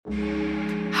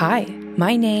Hi,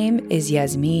 my name is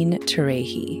Yasmin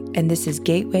Turehi, and this is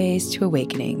Gateways to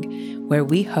Awakening, where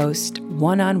we host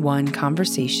one-on-one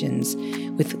conversations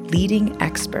with leading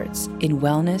experts in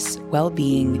wellness,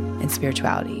 well-being, and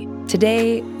spirituality.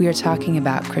 Today, we are talking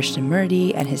about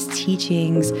Krishnamurti and his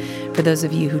teachings. For those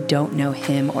of you who don't know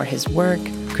him or his work,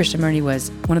 Krishnamurti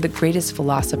was one of the greatest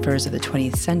philosophers of the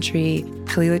 20th century.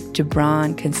 Khalil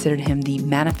Gibran considered him the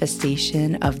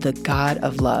manifestation of the God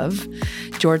of love.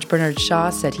 George Bernard Shaw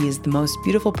said he is the most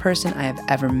beautiful person I have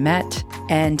ever met.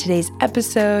 And today's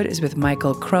episode is with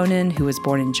Michael Cronin, who was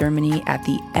born in Germany at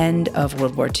the end of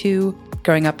World War II.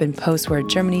 Growing up in post-war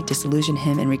Germany disillusioned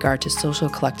him in regard to social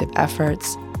collective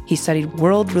efforts. He studied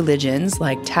world religions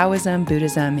like Taoism,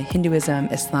 Buddhism, Hinduism,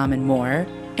 Islam, and more.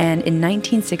 And in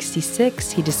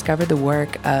 1966, he discovered the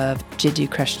work of Jiddu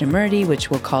Krishnamurti, which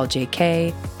we'll call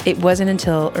JK. It wasn't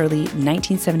until early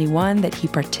 1971 that he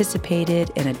participated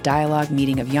in a dialogue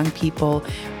meeting of young people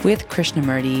with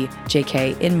Krishnamurti,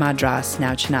 JK, in Madras,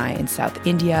 now Chennai, in South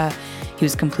India. He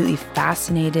was completely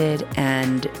fascinated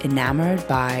and enamored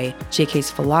by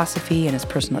JK's philosophy and his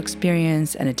personal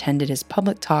experience, and attended his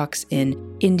public talks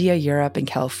in India, Europe, and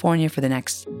California for the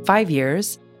next 5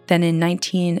 years. Then in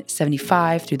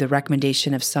 1975, through the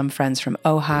recommendation of some friends from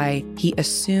Ojai, he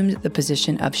assumed the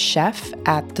position of chef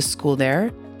at the school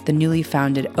there, the newly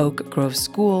founded Oak Grove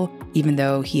School, even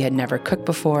though he had never cooked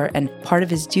before. And part of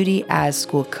his duty as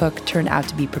school cook turned out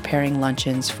to be preparing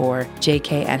luncheons for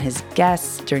JK and his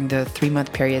guests during the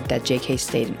 3-month period that JK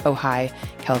stayed in Ojai,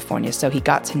 California. So he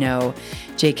got to know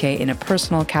JK in a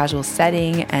personal, casual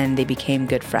setting, and they became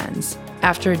good friends.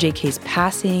 After JK's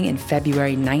passing in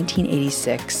February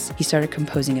 1986, he started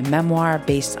composing a memoir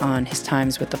based on his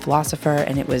times with the philosopher,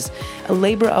 and it was a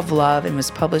labor of love and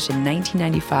was published in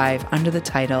 1995 under the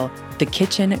title The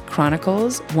Kitchen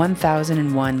Chronicles,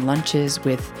 1001 Lunches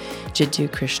with Jiddu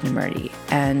Krishnamurti.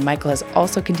 And Michael has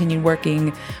also continued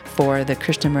working for the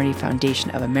Krishnamurti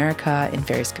Foundation of America in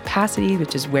various capacities,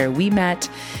 which is where we met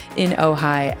in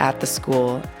Ojai at the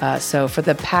school. So for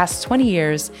the past 20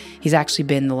 years, he's actually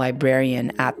been the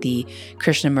librarian at the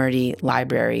Krishnamurti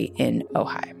Library in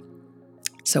Ojai.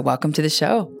 So welcome to the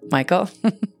show, Michael.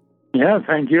 Yeah,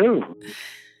 thank you.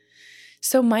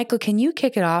 So Michael, can you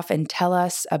kick it off and tell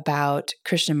us about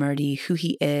Krishnamurti, who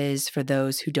he is for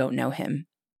those who don't know him?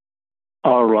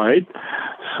 All right.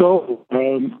 So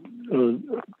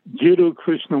Jiddu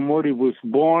Krishnamurti was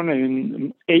born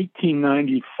in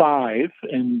 1895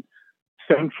 in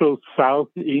central South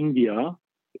India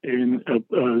in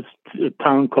a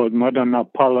town called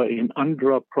Madanapala in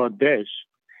Andhra Pradesh.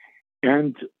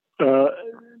 And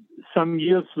some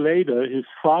years later, his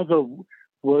father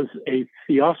was a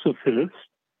theosophist.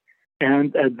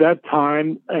 And at that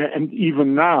time, and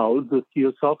even now, the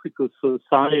Theosophical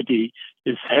Society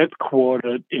is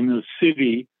headquartered in a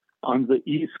city on the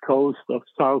east coast of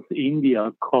South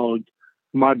India called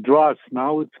Madras.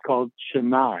 Now it's called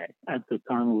Chennai. At the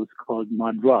time, it was called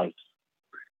Madras.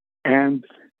 And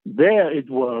there it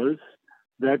was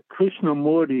that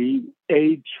Krishnamurti,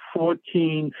 age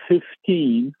 14,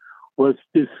 15, was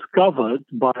discovered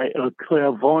by a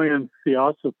clairvoyant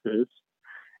theosophist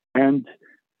and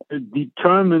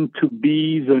determined to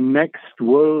be the next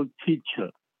world teacher.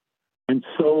 And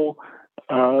so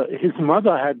his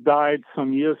mother had died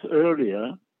some years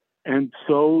earlier, and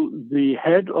so the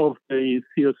head of the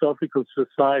Theosophical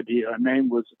Society, her name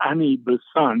was Annie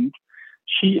Besant,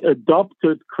 she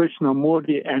adopted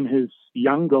Krishnamurti and his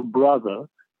younger brother,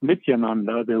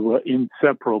 Nityananda. They were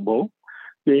inseparable.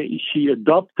 She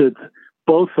adopted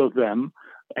both of them,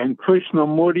 and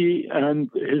Krishnamurti and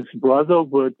his brother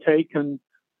were taken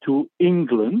to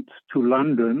England, to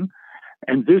London,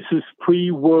 and this is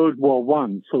pre-World War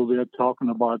I, so we're talking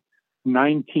about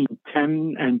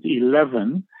 1910 and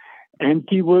 11, and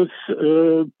he was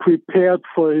prepared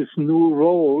for his new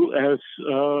role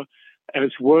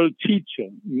as world teacher,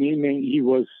 meaning he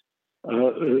was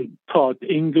taught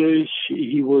English,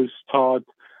 he was taught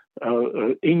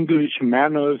English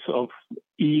manners of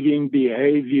eating,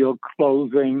 behavior,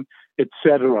 clothing,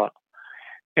 etc.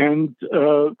 And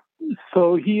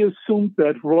so he assumed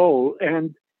that role,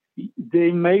 and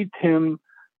they made him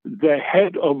the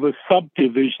head of a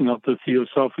subdivision of the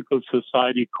Theosophical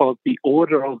Society called the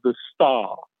Order of the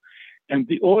Star. And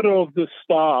the Order of the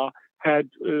Star had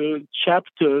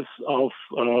chapters of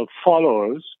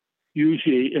followers,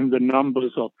 usually in the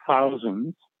numbers of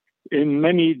thousands, in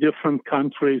many different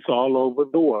countries all over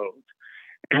the world.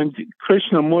 And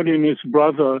Krishnamurti and his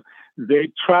brother,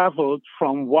 they traveled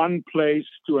from one place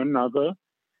to another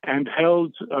and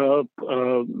held,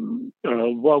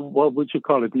 what would you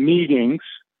call it, meetings,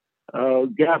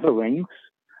 gatherings,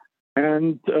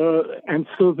 And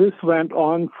so this went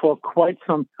on for quite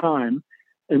some time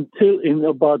until in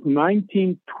about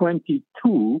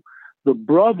 1922, the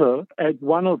brother at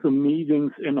one of the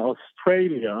meetings in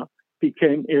Australia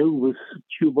became ill with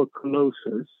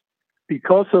tuberculosis.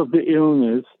 Because of the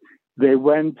illness, they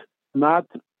went not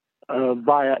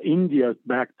via India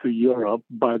back to Europe,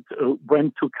 but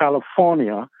went to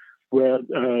California, where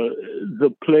the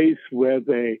place where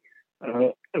they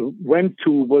went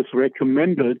to was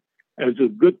recommended as a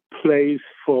good place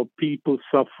for people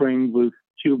suffering with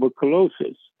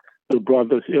tuberculosis, the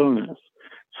brother's illness.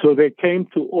 So they came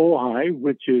to Ojai,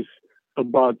 which is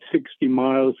about 60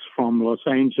 miles from Los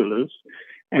Angeles,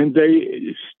 and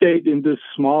they stayed in this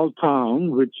small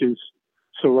town, which is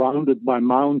surrounded by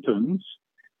mountains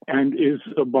and is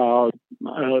about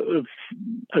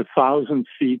 1,000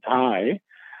 feet high.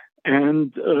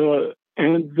 And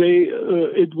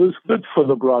it was good for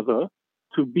the brother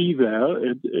to be there.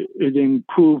 It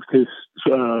improved his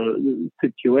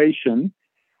situation.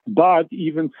 But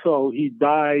even so, he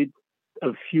died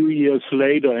a few years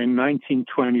later in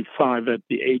 1925 at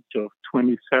the age of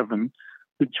 27,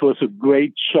 which was a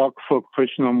great shock for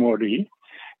Krishnamurti.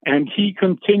 And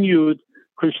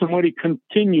Krishnamurti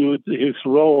continued his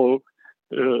role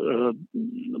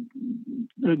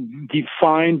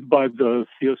defined by the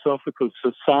Theosophical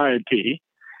Society.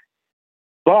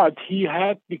 But he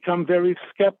had become very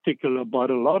skeptical about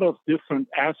a lot of different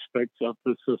aspects of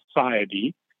the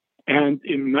society. And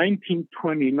in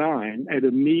 1929, at a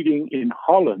meeting in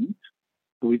Holland,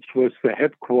 which was the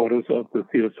headquarters of the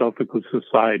Theosophical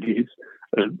Societies,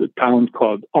 the town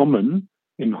called Ommen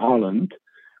in Holland,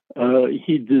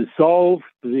 he dissolved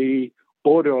the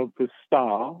Order of the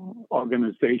Star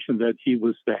organization that he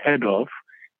was the head of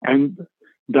and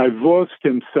divorced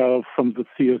himself from the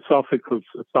Theosophical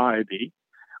Society.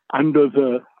 Under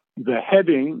the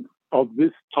heading of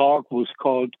this talk was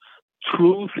called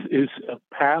 "Truth is a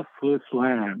Pathless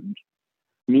Land,"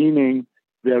 meaning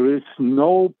there is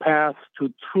no path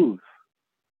to truth.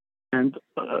 And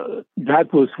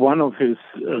that was one of his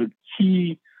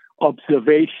key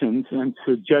observations and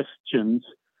suggestions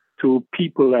to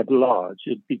people at large.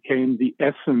 It became the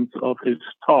essence of his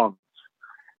talks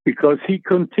because he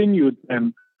continued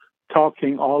them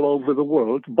talking all over the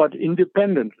world, but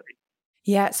independently.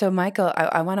 Yeah. So, Michael,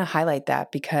 I want to highlight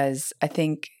that because I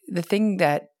think the thing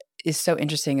that is so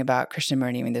interesting about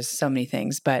Krishnamurti, I mean, there's so many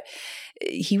things, but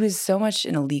he was so much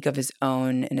in a league of his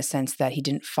own in a sense that he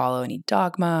didn't follow any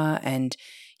dogma and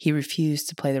he refused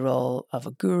to play the role of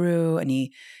a guru and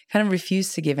he kind of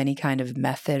refused to give any kind of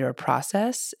method or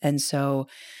process. And so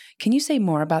can you say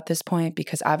more about this point?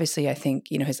 Because obviously I think,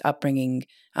 his upbringing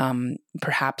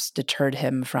perhaps deterred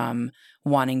him from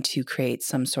wanting to create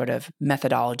some sort of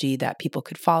methodology that people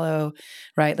could follow,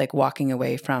 right? Like walking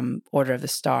away from Order of the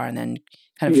Star and then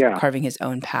kind of carving his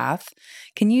own path.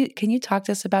 Can you talk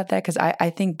to us about that? Because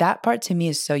I think that part to me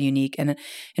is so unique. And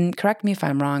correct me if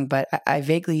I'm wrong, but I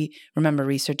vaguely remember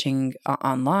researching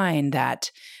online that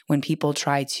when people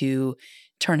try to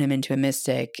turn him into a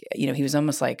mystic, he was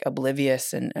almost like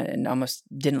oblivious and almost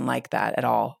didn't like that at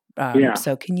all.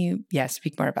 So can you,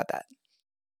 speak more about that?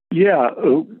 Yeah.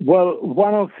 Well,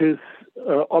 one of his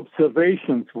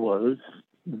observations was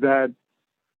that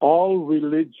all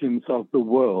religions of the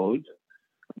world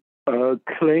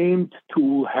claimed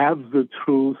to have the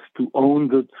truth, to own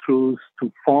the truth,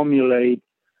 to formulate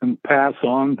and pass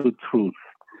on the truth.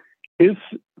 His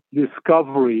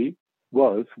discovery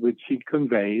was, which he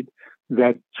conveyed,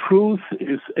 that truth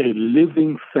is a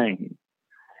living thing.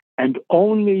 And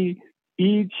only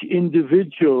each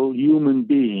individual human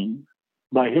being,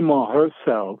 by him or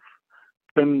herself,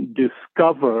 can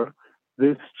discover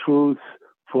this truth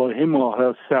for him or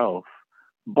herself,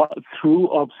 but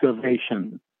through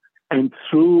observation and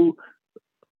through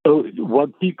what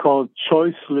he called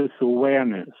choiceless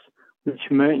awareness, which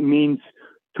means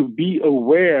to be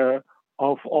aware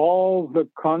of all the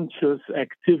conscious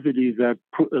activity that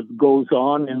goes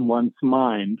on in one's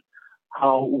mind,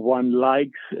 how one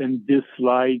likes and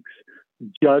dislikes,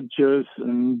 judges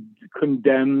and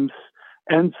condemns,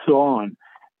 and so on.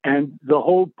 And the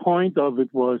whole point of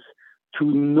it was to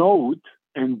note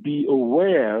and be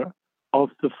aware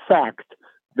of the fact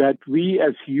that we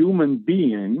as human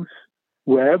beings,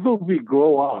 wherever we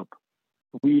grow up,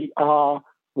 we are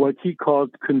what he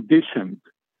called conditioned,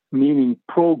 meaning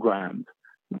programmed.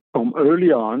 From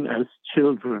early on, as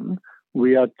children,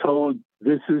 we are told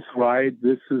this is right,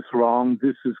 this is wrong,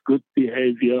 this is good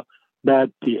behavior,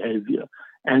 bad behavior.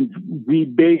 And we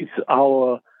base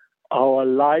our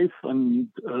life and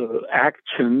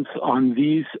actions on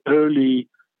these early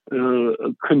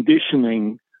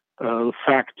conditioning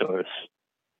factors.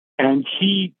 And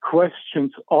he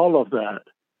questions all of that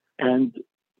and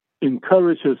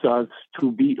encourages us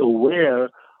to be aware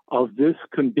of this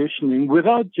conditioning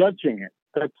without judging it.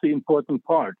 That's the important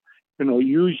part.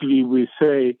 Usually we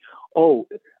say, oh,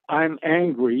 I'm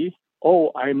angry.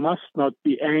 Oh, I must not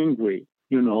be angry,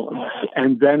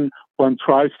 and then one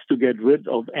tries to get rid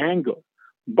of anger.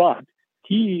 But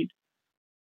he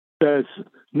says,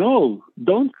 no,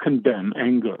 don't condemn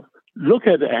anger. Look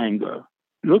at anger.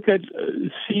 Look at,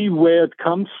 see where it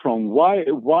comes from. Why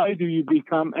do you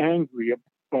become angry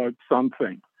about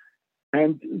something?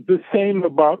 And the same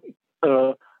about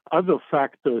other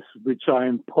factors which are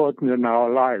important in our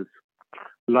lives,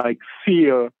 like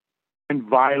fear and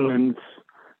violence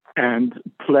and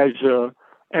pleasure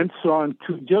and so on,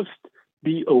 to just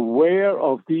be aware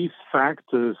of these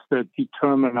factors that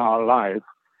determine our life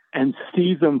and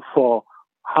see them for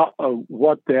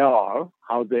what they are,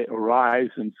 how they arise,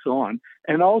 and so on.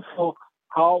 And also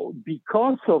how,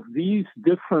 because of these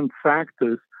different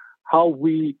factors, how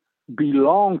we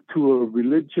belong to a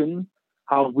religion,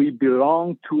 how we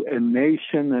belong to a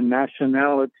nation, a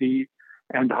nationality,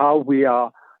 and how we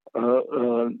are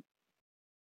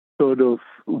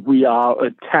we are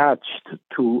attached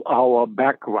to our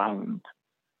background.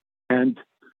 And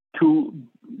to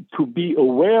be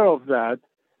aware of that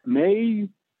may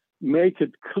make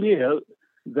it clear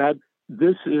that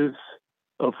this is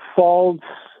a false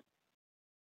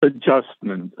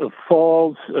adjustment, a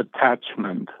false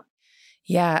attachment.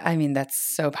 Yeah, I mean, that's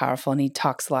so powerful. And he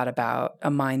talks a lot about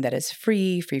a mind that is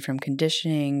free from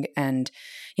conditioning. And,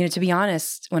 to be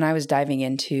honest, when I was diving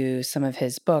into some of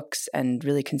his books and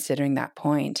really considering that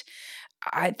point,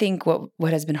 I think what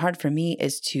has been hard for me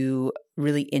is to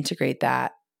really integrate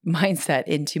that mindset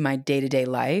into my day-to-day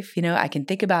life. I can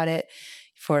think about it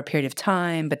for a period of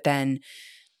time, but then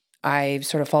I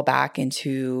sort of fall back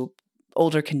into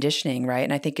older conditioning, right?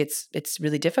 And I think it's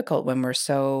really difficult when we're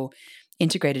so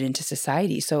integrated into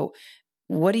society. So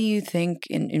what do you think,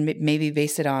 and maybe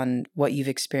base it on what you've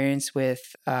experienced with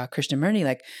Krishnamurti,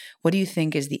 like what do you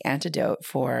think is the antidote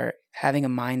for having a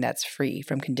mind that's free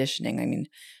from conditioning? I mean,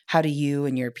 how do you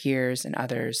and your peers and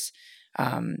others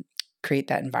create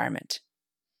that environment?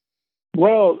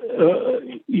 Well,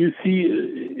 you see,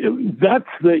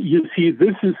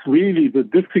 this is really the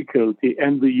difficulty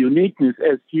and the uniqueness,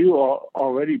 as you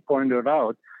already pointed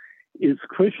out, is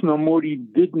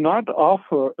Krishnamurti did not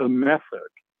offer a method.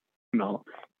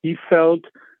 He felt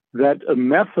that a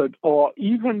method or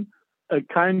even a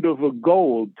kind of a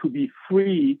goal to be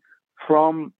free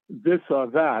from this or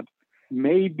that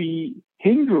may be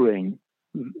hindering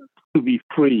to be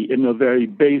free in a very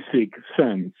basic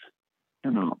sense.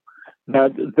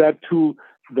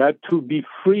 That to be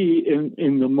free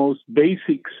in the most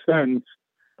basic sense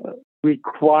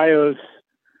requires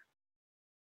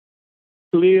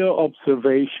clear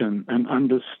observation and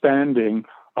understanding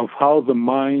of how the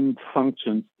mind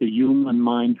functions, the human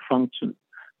mind functions,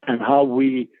 and how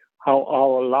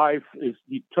our life is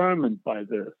determined by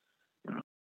this,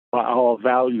 by our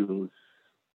values.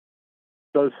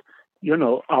 Because,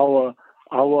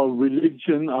 our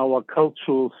religion, our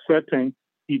cultural setting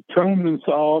determines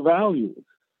our values.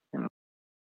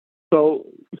 So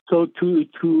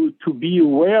to be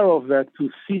aware of that, to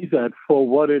see that for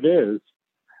what it is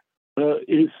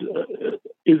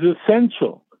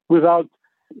essential without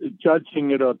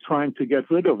judging it or trying to get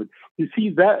rid of it. You see,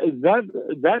 that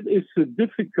is the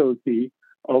difficulty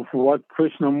of what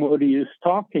Krishnamurti is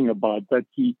talking about, that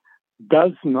he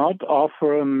does not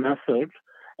offer a method,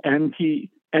 and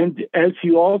as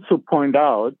you also point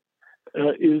out,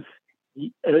 in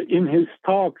his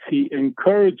talks he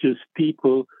encourages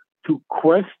people to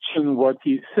question what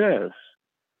he says,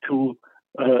 to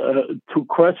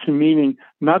question, meaning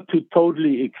not to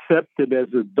totally accept it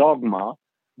as a dogma,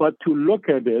 but to look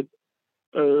at it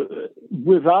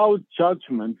without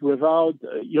judgment, without,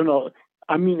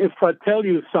 if I tell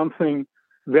you something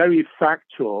very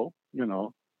factual,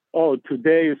 oh,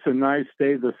 today is a nice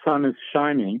day, the sun is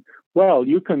shining. Well,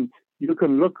 you can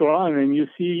look around and you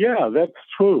see, yeah, that's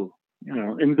true.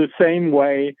 In the same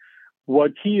way,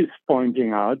 what he is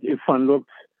pointing out, if one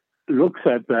looks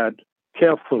at that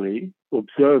carefully,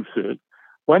 observes it,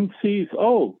 one sees,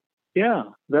 oh, yeah,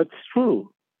 that's true.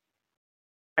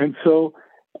 And so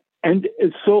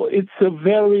it's a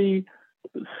very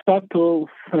subtle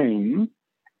thing,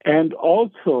 and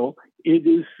also it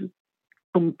is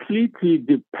completely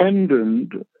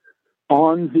dependent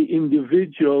on the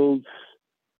individual's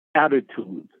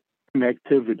attitude and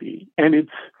activity, and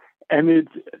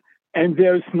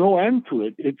there's no end to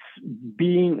it. It's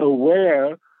being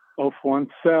aware of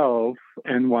oneself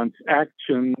and one's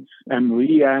actions and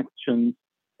reactions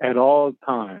at all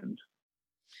times.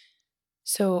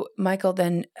 So, Michael,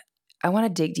 then I want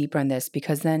to dig deeper on this,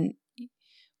 because then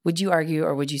would you argue,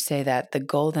 or would you say that the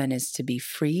goal then is to be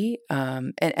free?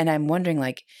 And I'm wondering,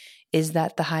 like, is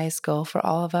that the highest goal for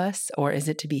all of us, or is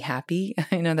it to be happy?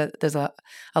 I know that there's a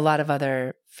lot of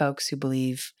other folks who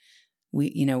believe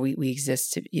we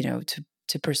exist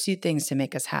to pursue things to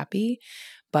make us happy.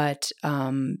 But,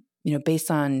 based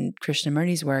on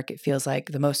Krishnamurti's work, it feels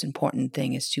like the most important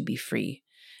thing is to be free.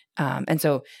 And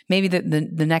so maybe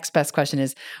the next best question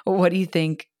is, what do you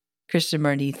think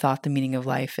Krishnamurti thought the meaning of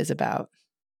life is about?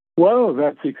 Well,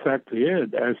 that's exactly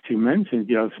it. As you mentioned,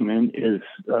 Yasmin, is,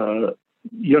 to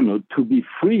be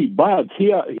free. But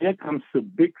here comes the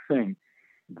big thing.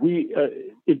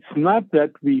 It's not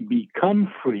that we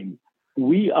become free.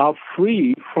 We are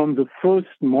free from the first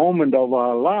moment of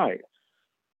our lives.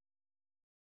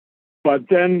 But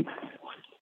then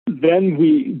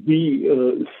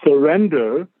we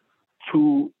surrender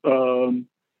to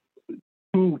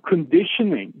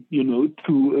conditioning,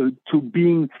 to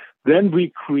being. Then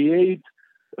we create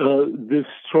this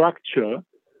structure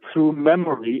through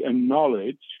memory and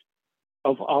knowledge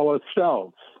of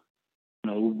ourselves.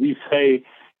 We say,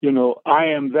 I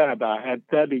am that. I had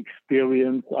that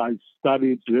experience. I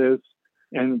studied this,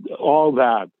 and all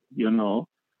that.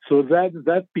 So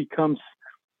that becomes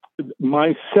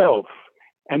myself,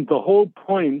 and the whole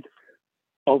point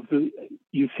of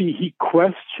he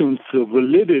questions the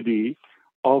validity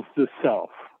of the self.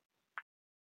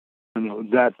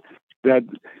 That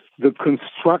the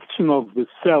construction of the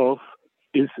self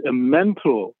is a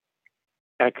mental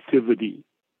activity,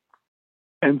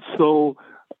 and so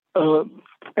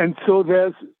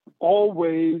there's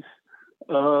always,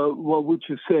 what would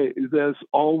you say? There's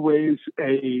always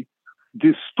a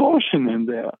distortion in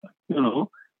there,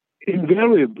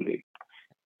 invariably.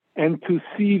 And to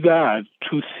see this,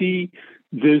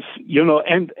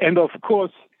 and of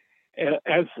course,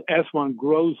 as one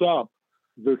grows up,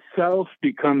 the self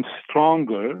becomes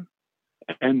stronger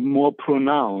and more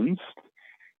pronounced,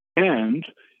 and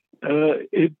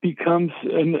it becomes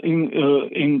an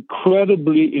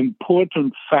incredibly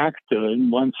important factor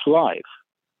in one's life,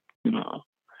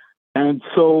 And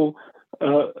so,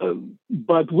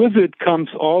 but with it comes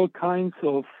all kinds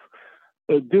of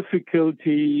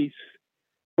difficulties,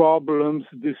 problems,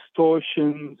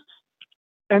 distortions,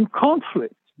 and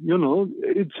conflict.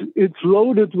 It's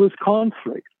loaded with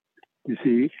conflict, you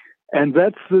see. And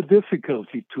that's the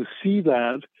difficulty, to see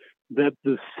that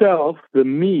the self, the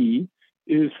me,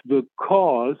 is the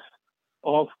cause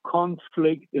of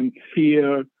conflict and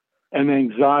fear and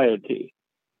anxiety.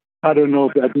 I don't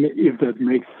know if that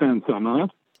makes sense or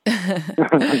not.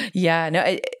 Yeah, no,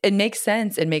 it makes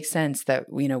sense. It makes sense that,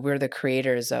 we're the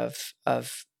creators of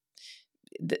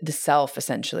the self,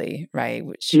 essentially, right?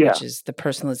 Which is the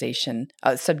personalization,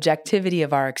 subjectivity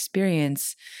of our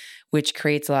experience, which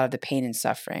creates a lot of the pain and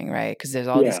suffering, right? Because there's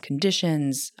all these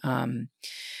conditions. I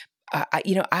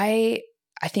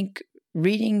think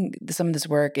reading some of this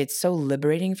work, it's so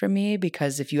liberating for me,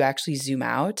 because if you actually zoom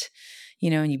out,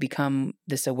 and you become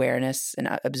this awareness and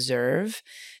observe,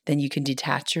 then you can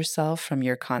detach yourself from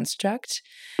your construct.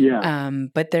 Yeah.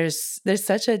 But there's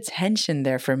such a tension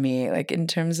there for me, like in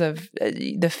terms of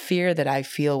the fear that I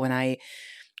feel when I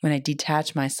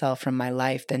detach myself from my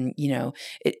life. Then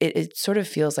it sort of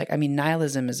feels like,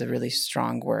 nihilism is a really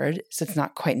strong word, so it's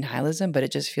not quite nihilism, but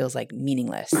it just feels like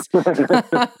meaningless.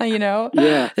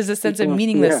 There's a sense of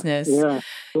meaninglessness.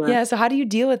 Yeah. So how do you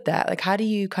deal with that? Like, how do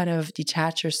you kind of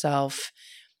detach yourself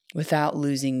without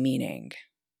losing meaning?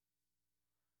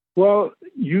 Well,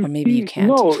 or maybe you can't.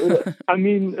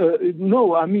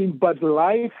 But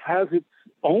life has its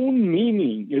own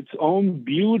meaning, its own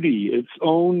beauty, its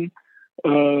own,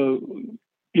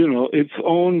 its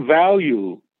own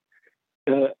value,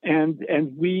 and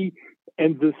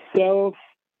the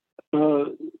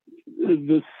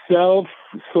self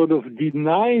sort of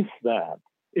denies that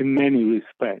in many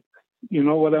respects. You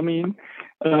know what I mean?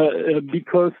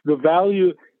 Because the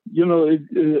value,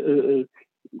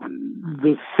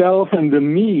 the self and the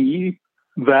me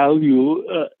value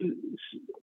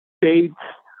states,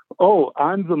 oh,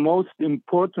 I'm the most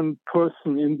important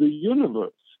person in the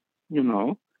universe,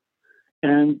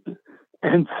 and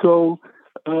so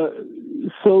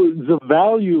the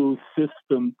value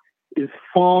system is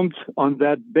formed on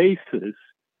that basis,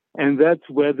 and that's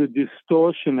where the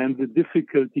distortion and the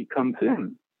difficulty comes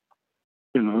in.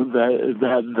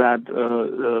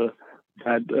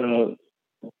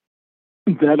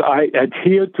 That I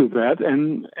adhere to that,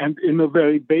 and in a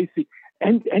very basic,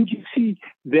 and you see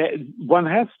that one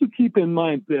has to keep in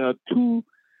mind there are two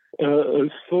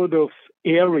sort of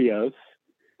areas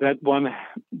that one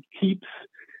keeps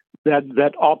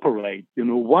that operate.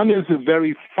 One is a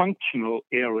very functional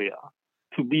area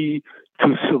to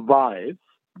survive.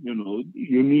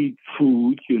 You need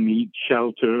food, you need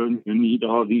shelter, you need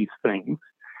all these things.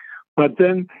 But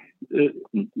then,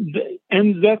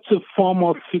 and that's a form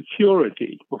of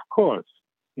security, of course,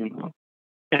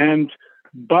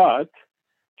 but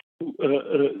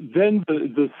then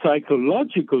the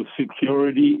psychological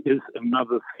security is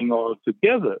another thing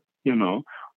altogether.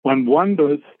 One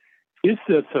wonders, is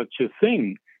there such a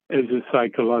thing as a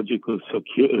psychological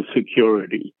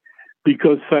security?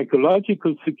 Because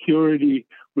psychological security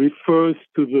refers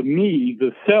to the me,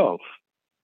 the self,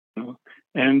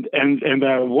 and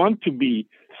I want to be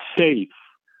safe.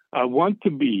 I want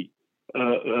to be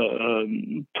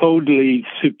totally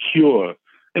secure.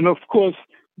 And of course,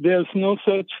 there's no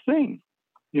such thing.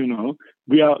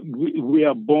 We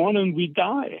are born and we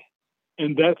die,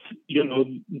 and that's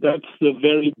the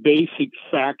very basic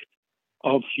fact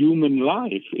of human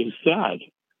life is that,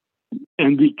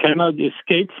 and we cannot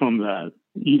escape from that.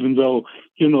 Even though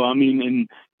in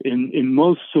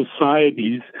most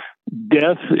societies,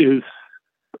 death is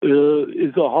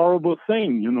a horrible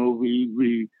thing.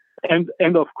 We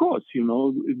and of course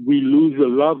we lose a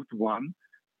loved one.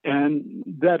 And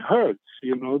that hurts,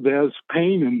 there's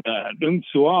pain in that and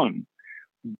so on.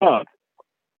 But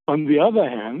on the other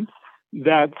hand,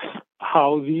 that's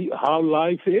how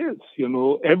life is.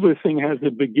 Everything has a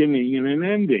beginning and an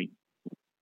ending.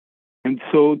 And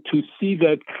so to see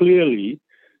that clearly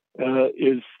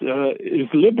is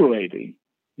liberating,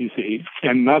 you see,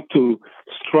 and not to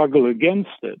struggle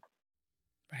against it.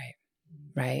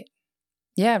 Right.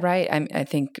 Yeah, right. I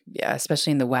think,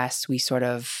 especially in the West, we sort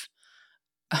of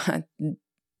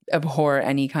abhor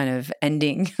any kind of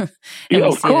ending, and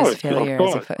we see it as failure.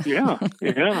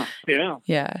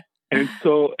 Yeah. And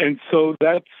so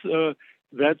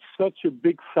that's such a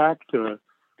big factor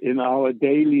in our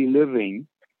daily living,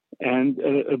 and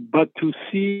but to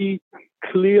see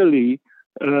clearly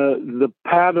the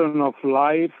pattern of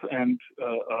life and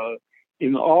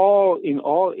in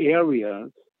all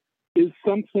areas is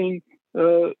something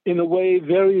in a way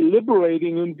very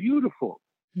liberating and beautiful.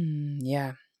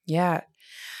 Yeah.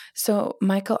 So,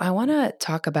 Michael, I want to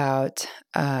talk about,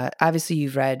 obviously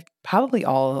you've read probably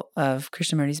all of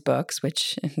Krishnamurti's books,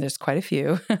 which there's quite a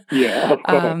few. Yeah, of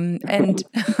course. And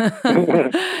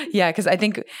yeah, because I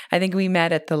think we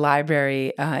met at the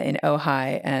library in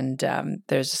Ojai, and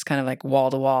there's just kind of like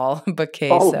wall-to-wall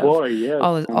bookcase of boy, yes.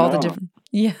 all the different,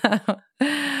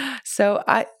 So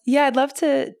I'd love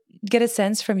to get a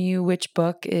sense from you which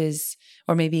book is,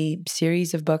 or maybe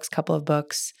series of books, couple of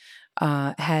books,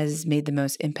 has made the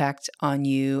most impact on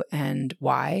you and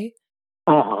why?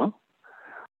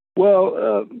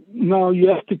 Well, now you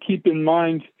have to keep in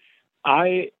mind,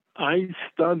 I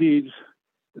studied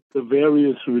the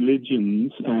various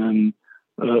religions and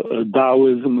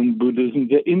Taoism and Buddhism.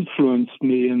 They influenced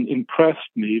me and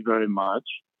impressed me very much.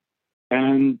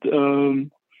 And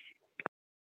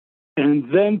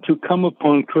then to come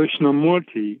upon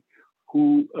Krishnamurti,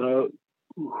 who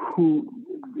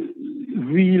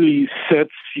really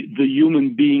sets the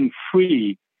human being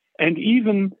free. And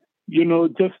even,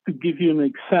 just to give you an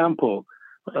example,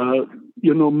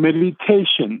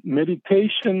 meditation.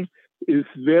 Meditation is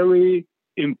very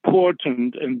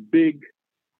important and big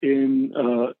in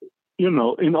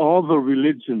all the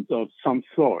religions of some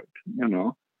sort,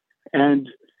 and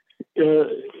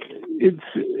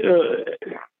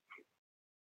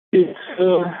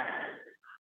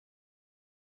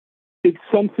it's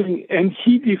something, and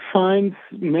he defines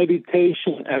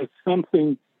meditation as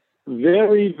something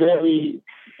very, very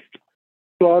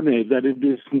extraordinary, that it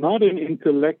is not an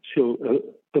intellectual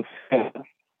affair,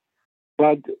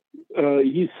 but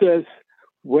he says,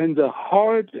 when the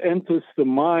heart enters the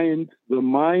mind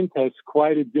has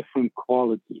quite a different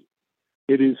quality.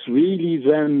 It is really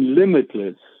then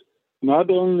limitless, not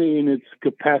only in its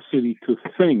capacity to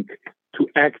think, to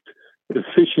act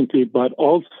efficiently, but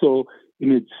also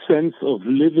in its sense of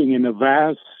living in a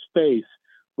vast space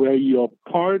where you're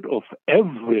part of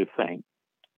everything.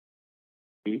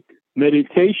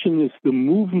 Meditation is the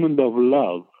movement of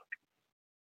love.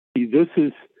 See, this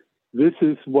is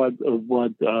what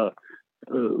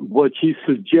he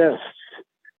suggests,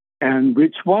 and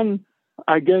which one,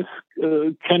 I guess,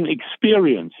 can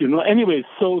experience. Anyway,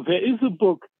 so there is a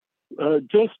book.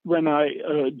 Just when I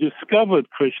discovered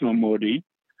Krishnamurti,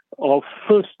 or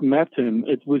first met him,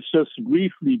 it was just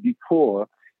briefly before,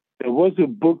 there was a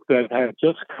book that had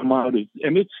just come out,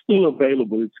 and it's still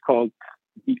available. It's called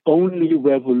The Only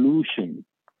Revolution.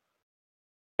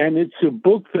 And it's a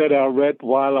book that I read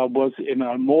while I was in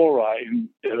Almora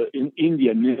in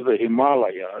India, near the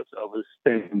Himalayas. I was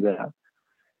staying there.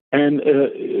 And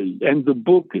the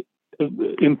book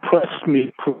impressed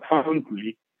me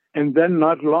profoundly. And then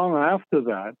not long after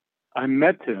that, I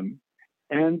met him.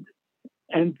 And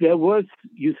there was,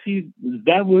 you see,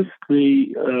 that was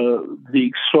the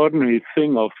extraordinary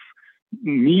thing of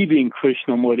meeting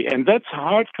Krishnamurti. And that's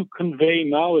hard to convey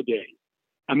nowadays.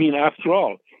 I mean, after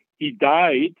all, he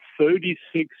died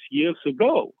 36 years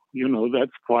ago. You know,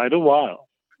 that's quite a while.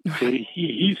 So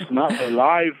he's not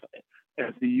alive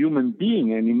as a human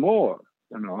being anymore,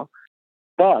 you know.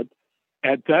 But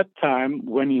at that time,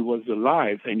 when he was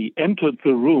alive and he entered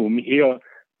the room, here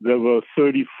there were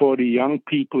 30, 40 young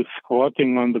people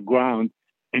squatting on the ground,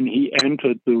 and he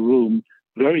entered the room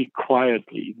very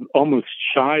quietly, almost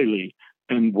shyly,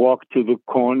 and walked to the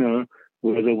corner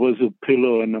where there was a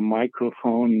pillow and a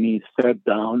microphone, and he sat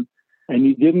down, and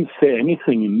he didn't say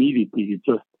anything immediately. He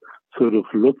just sort of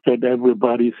looked at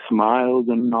everybody, smiled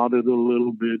and nodded a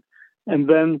little bit, and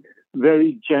then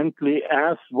very gently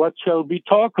asked, "What shall we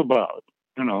talk about?"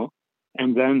 You know,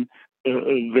 and then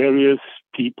various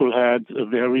people had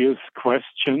various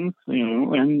questions, you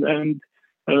know, and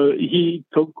he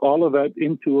took all of that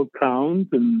into account,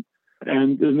 and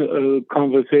a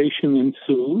conversation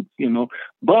ensued, you know.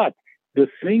 But the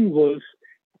thing was,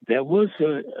 there was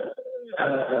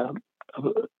a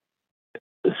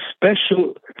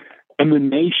special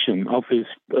emanation of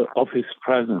his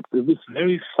presence. It was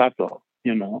very subtle,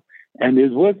 you know, and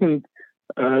it wasn't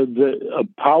a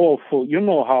powerful. You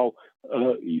know how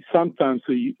sometimes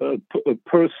a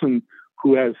person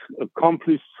who has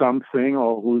accomplished something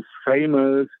or who's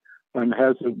famous and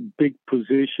has a big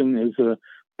position as a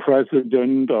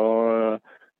president or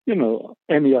you know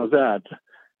any of that.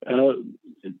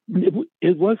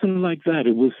 It wasn't like that.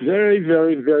 It was very,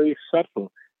 very, very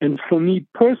subtle. And for me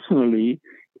personally,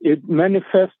 it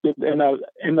manifested,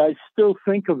 and I still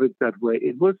think of it that way.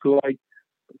 It was like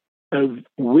a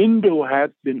window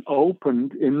had been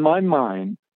opened in my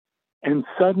mind, and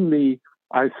suddenly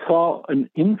I saw an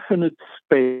infinite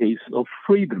space of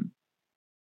freedom.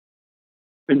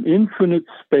 An infinite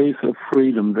space of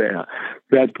freedom there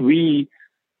that we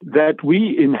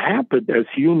inhabit as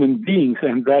human beings,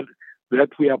 and that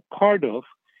we are part of,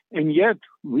 and yet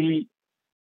we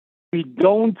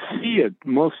don't see it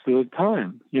most of the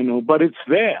time, you know, but it's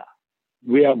there.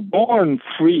 We are born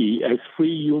free as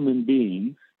free human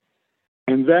beings,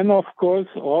 and then of course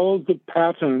all the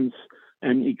patterns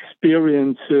and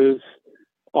experiences,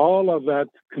 all of that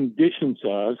conditions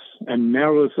us and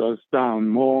narrows us down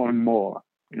more and more,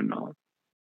 you know.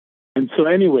 And so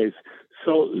anyways,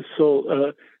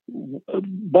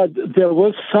 but there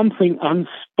was something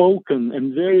unspoken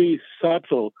and very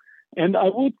subtle, and I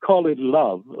would call it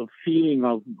love, a feeling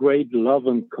of great love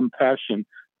and compassion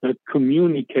that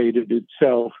communicated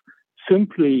itself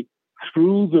simply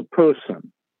through the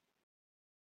person.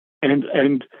 And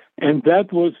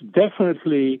that was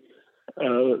definitely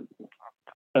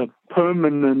a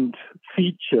permanent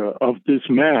feature of this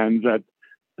man that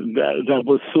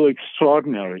was so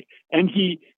extraordinary. And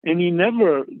he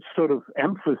never sort of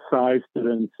emphasized it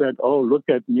and said, "Oh, look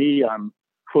at me, I'm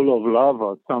full of love,"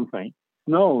 or something.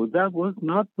 No, that was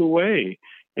not the way.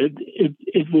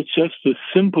 It was just a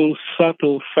simple,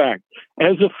 subtle fact.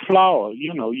 As a flower,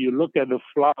 you know, you look at a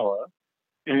flower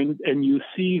and you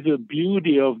see the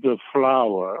beauty of the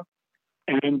flower,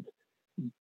 and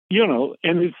you know,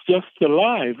 and it's just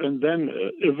alive. And then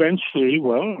eventually,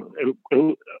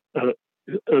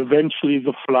 eventually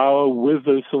the flower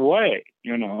withers away,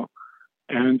 you know.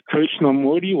 And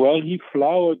Krishnamurti, well, he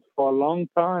flowered for a long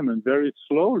time and very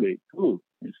slowly too,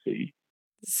 you see.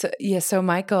 So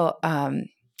Michael,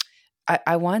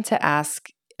 I want to ask,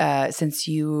 since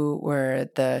you were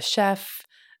the chef,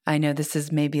 I know this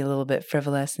is maybe a little bit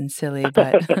frivolous and silly,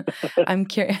 but I'm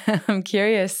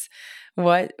curious,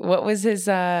 what was his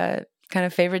kind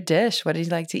of favorite dish? What did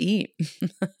he like to eat?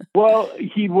 Well,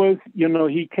 he was, you know,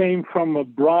 he came from a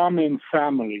Brahmin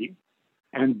family,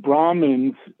 and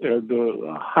Brahmins,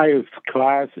 the highest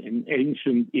class in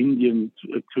ancient Indian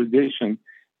tradition,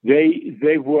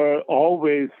 they were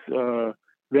always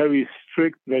very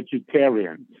strict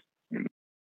vegetarians. You know?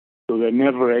 So they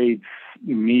never ate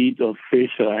meat or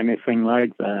fish or anything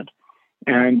like that.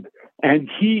 And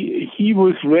he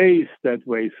was raised that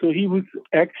way. So he was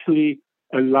actually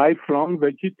a lifelong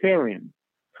vegetarian.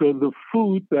 So the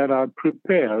food that I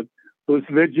prepared was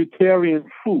vegetarian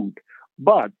food.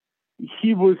 But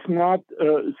he was not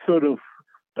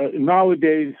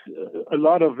nowadays, a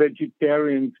lot of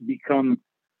vegetarians become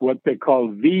what they call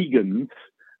vegans,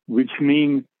 which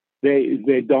mean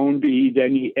they don't eat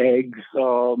any eggs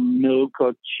or milk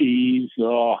or cheese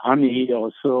or honey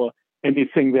or so,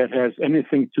 anything that has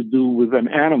anything to do with an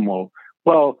animal.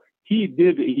 Well, he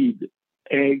did eat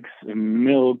eggs and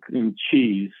milk and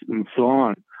cheese and so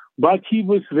on, but he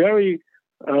was very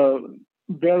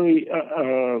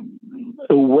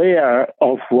aware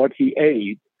of what he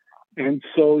ate, and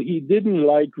so he didn't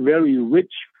like very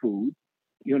rich food.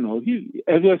 You know,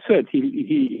 as I said,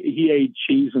 he ate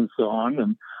cheese and so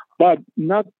on, but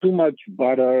not too much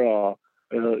butter or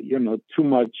too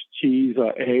much cheese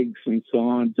or eggs and so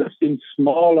on, just in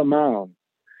small amounts.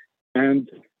 And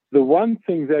the one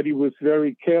thing that he was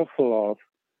very careful of,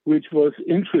 which was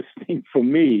interesting for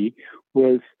me,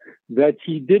 was that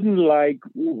he didn't like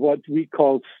what we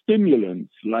call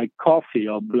stimulants, like coffee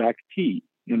or black tea.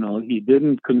 You know, he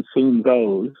didn't consume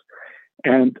those.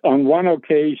 And on one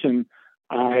occasion,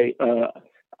 I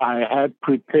had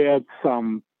prepared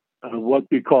some what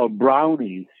we call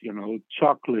brownies, you know,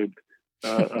 chocolate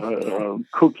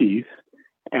cookies,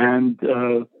 and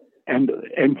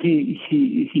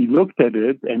he looked at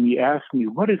it and he asked me,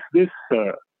 "What is this,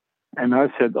 sir?" And I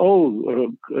said,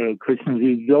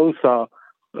 Krishnaji, those are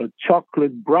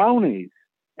chocolate brownies.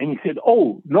 And he said,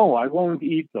 "Oh, no, I won't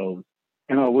eat those."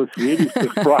 And I was really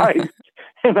surprised.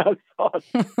 And I thought,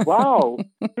 wow,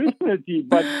 Krishnaji,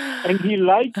 and he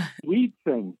liked sweet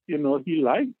things. You know, he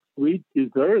liked sweet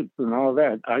desserts and all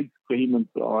that, ice cream and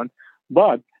so on.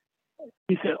 But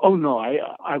he said, "Oh, no,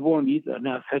 I won't eat that." And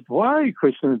I said, "Why,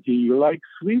 Krishnaji? You like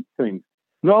sweet things?"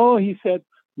 "No," he said,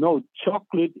 "no,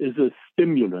 chocolate is a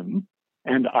stimulant,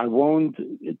 and I won't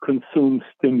consume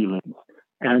stimulants."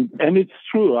 And it's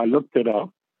true. I looked it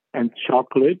up, and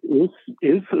chocolate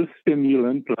is a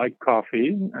stimulant like coffee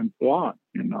and so on,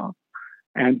 you know.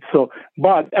 And so,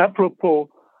 but apropos,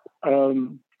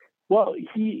 well,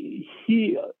 he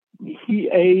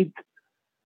ate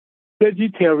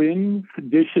vegetarian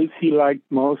dishes. He liked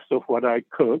most of what I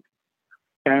cooked.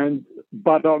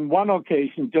 But on one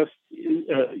occasion,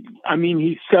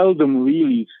 he seldom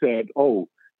really said, "Oh,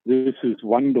 this is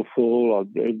wonderful," or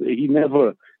he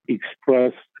never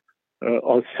expressed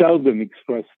or seldom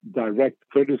expressed direct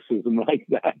criticism like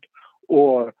that,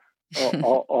 or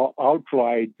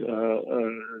outright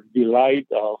delight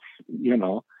of, you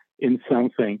know, in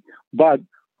something. But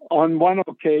on one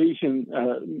occasion,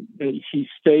 he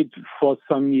stayed for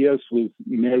some years with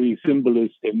Mary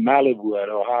Zimbalist in Malibu at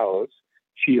her house.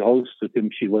 She hosted him.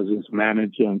 She was his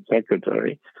manager and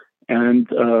secretary. And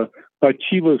but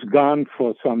she was gone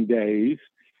for some days.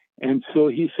 And so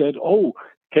he said, "Oh,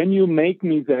 can you make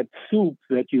me that soup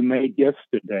that you made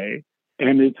yesterday?"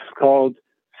 And it's called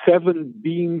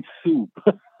 7-bean soup.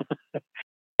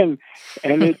 and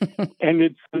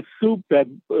it's a soup that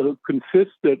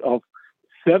consisted of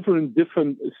seven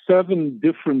different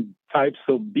types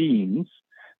of beans.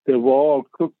 They were all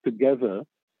cooked together,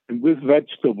 and with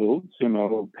vegetables, you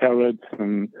know, carrots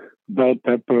and bell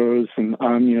peppers and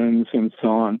onions and so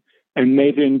on, and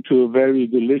made into a very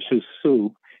delicious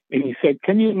soup. And he said,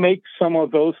 "Can you make some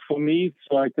of those for me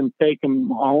so I can take them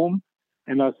home?"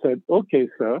 And I said, "Okay,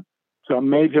 sir." So I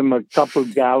made him a couple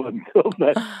gallons of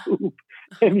that soup,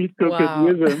 and he took it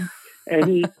with him, and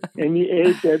he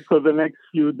ate that for the next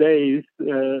few days.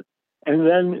 And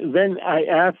then I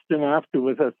asked him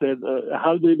afterwards. I said,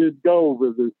 "How did it go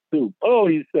with the soup?" "Oh,"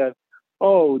 he said,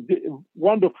 "oh,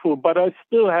 wonderful, but I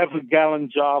still have a gallon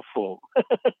jar full."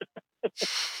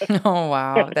 Oh,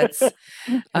 wow. That's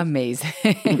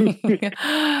amazing.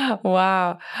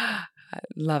 Wow. I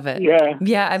love it.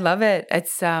 Yeah, I love it.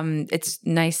 It's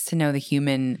nice to know the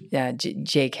human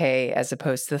JK as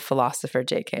opposed to the philosopher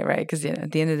JK, right? Because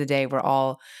at the end of the day, we're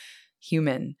all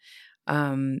human.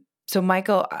 So,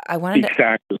 Michael, I wanted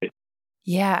I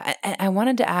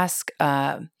wanted to ask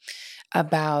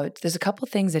about. There's a couple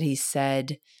of things that he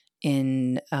said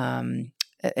in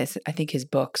I think his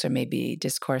books or maybe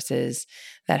discourses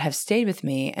that have stayed with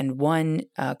me. And one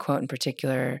quote in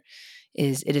particular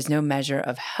is, "It is no measure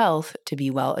of health to be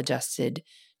well adjusted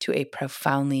to a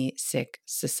profoundly sick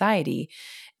society."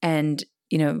 And,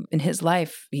 you know, in his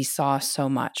life, he saw so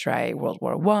much, right? World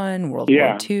War I, World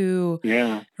War II,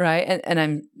 right?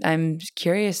 And I'm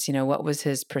curious, you know, what was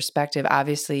his perspective?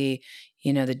 Obviously,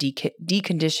 you know, the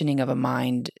deconditioning of a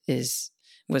mind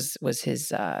was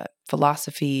his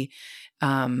philosophy,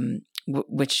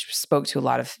 which spoke to a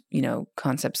lot of, you know,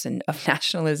 concepts of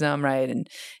nationalism, right?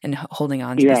 And holding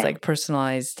on to these like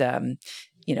personalized,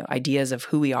 you know, ideas of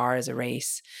who we are as a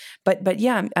race. But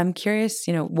yeah, I'm curious,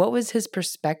 you know, what was his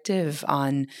perspective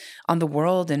on the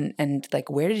world and like,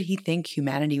 where did he think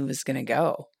humanity was going to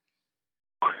go?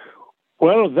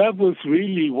 Well, that was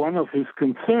really one of his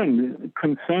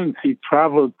concerns. He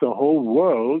traveled the whole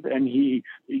world, and he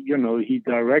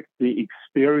directly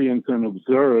experienced and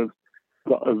observed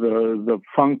the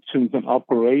functions and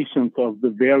operations of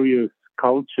the various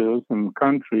cultures and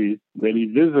countries that he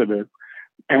visited.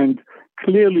 And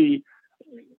clearly,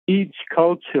 each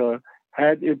culture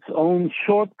had its own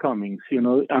shortcomings.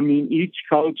 Each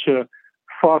culture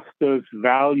fosters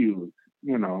values,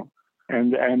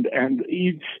 and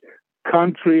each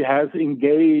country has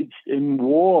engaged in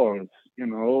wars,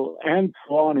 and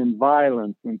so on, in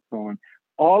violence and so on.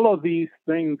 All of these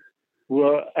things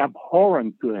were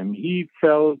abhorrent to him. He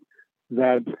felt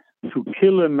that to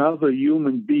kill another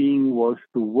human being was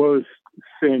the worst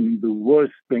sin, the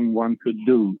worst thing one could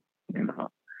do,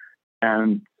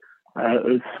 And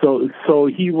so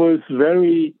he was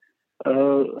very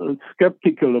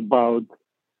skeptical about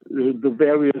the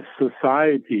various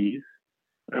societies.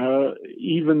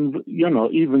 Even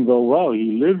though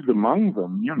he lived among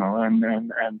them,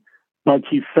 but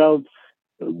he felt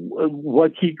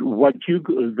what you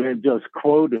just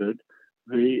quoted,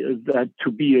 that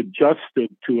to be adjusted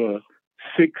to a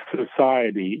sick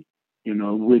society,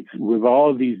 with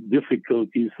all these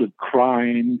difficulties, the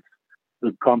crimes,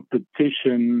 the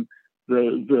competition,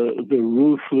 the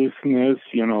ruthlessness,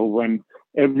 when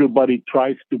everybody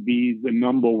tries to be the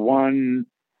number one,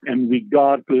 and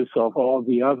regardless of all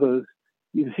the others.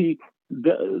 You see,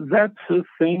 that's a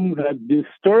thing that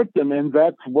disturbed him, and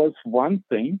that was one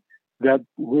thing that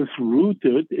was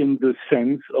rooted in the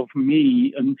sense of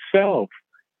me and self,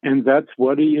 and that's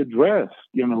what he addressed.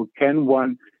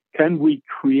 Can we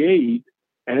create,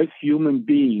 as human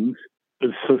beings, a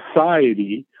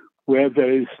society where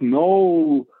there is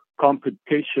no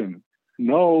competition,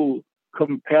 no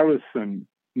comparison,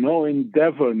 no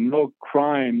endeavor, no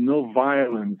crime, no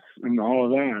violence, and all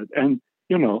that. And,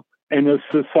 and a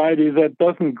society that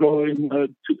doesn't go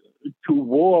to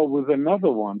war with another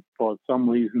one for some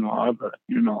reason or other,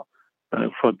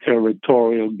 for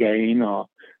territorial gain or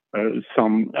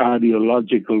some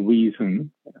ideological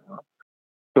reason.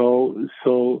 So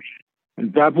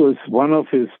that was one of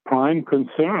his prime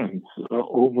concerns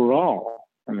overall,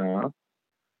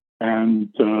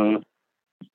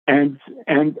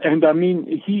 And I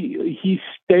mean, he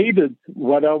stated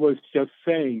what I was just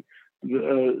saying.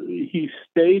 He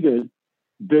stated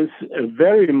this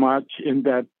very much in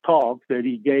that talk that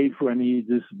he gave when he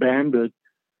disbanded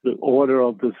the Order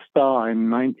of the Star in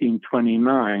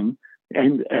 1929.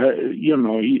 And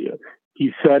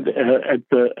he said at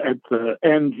the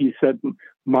end, he said,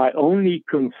 "My only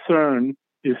concern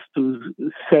is to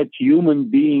set human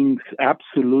beings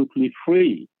absolutely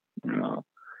free."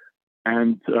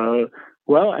 And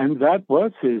and that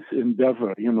was his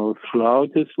endeavor.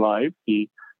 Throughout his life, he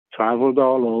traveled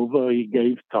all over. He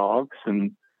gave talks,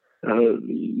 and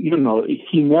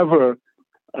he never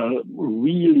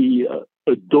really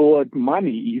adored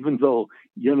money. Even though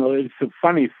it's a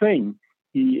funny thing,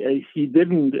 he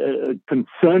didn't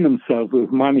concern himself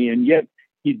with money, and yet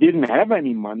he didn't have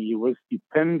any money. He was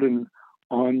dependent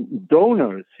on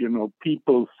donors.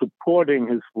 People supporting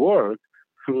his work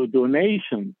through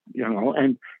donations,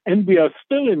 and we are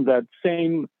still in that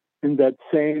same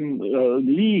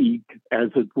league, as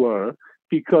it were,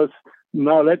 because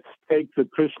now let's take the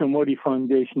Krishnamurti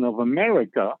Foundation of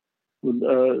America,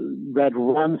 that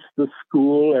runs the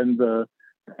school and the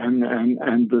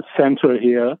center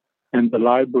here and the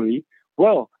library.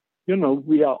 Well,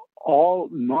 we are all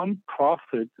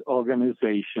non-profit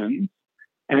organizations,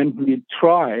 and we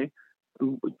try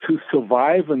to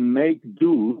survive and make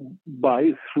do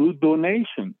through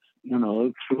donations,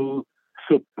 through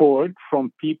support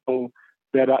from people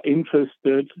that are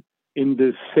interested in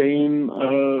the same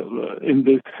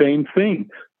thing,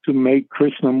 to make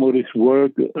Krishnamurti's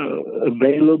work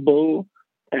available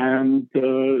and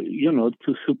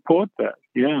to support that.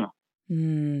 Yeah.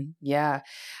 Yeah,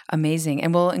 amazing.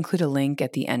 And we'll include a link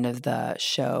at the end of the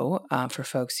show for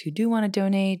folks who do want to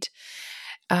donate.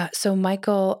 So,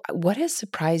 Michael, what has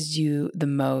surprised you the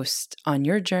most on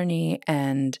your journey?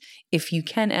 And if you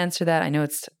can answer that, I know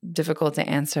it's difficult to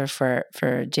answer for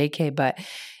JK, but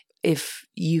if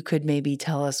you could maybe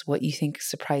tell us what you think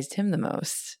surprised him the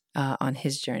most on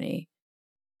his journey.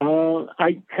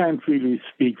 I can't really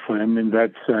speak for him in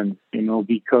that sense,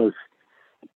 because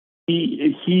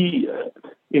he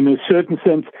in a certain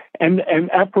sense, and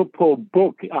apropos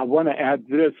book, I want to add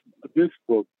this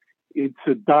book. It's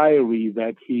a diary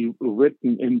that he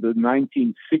written in the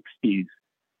 1960s.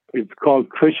 It's called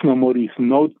Krishnamurti's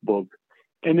Notebook.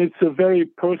 And it's a very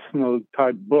personal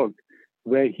type book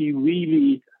where he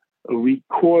really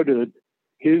recorded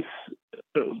his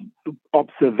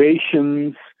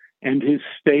observations, his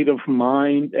state of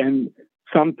mind, and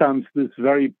sometimes this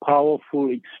very powerful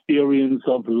experience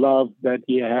of love that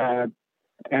he had,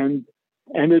 and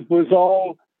it was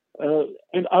all,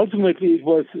 and ultimately it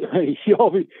was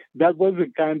that was a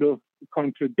kind of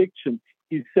contradiction.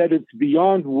 He said it's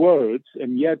beyond words,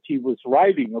 and yet he was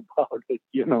writing about it,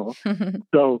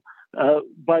 So,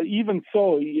 but even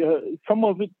so, some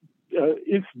of it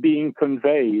is being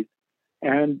conveyed,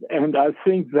 and I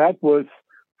think that was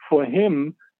for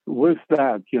him was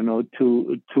that to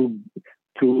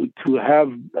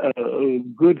have a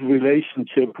good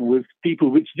relationship with people,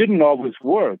 which didn't always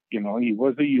work. He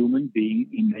was a human being.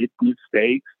 He made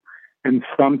mistakes, and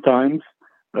sometimes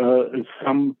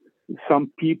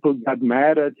some people got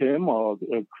mad at him or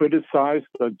criticized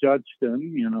or judged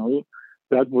him.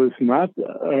 That was not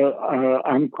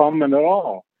uncommon at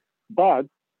all. But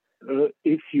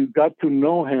if you got to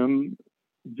know him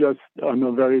just on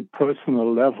a very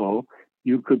personal level,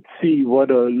 you could see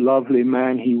what a lovely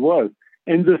man he was.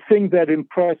 And the thing that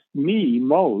impressed me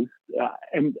most,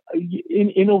 and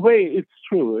in a way it's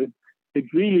true, it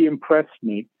really impressed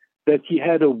me, that he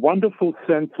had a wonderful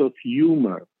sense of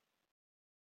humor.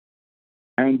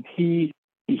 And he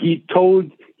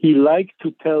liked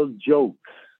to tell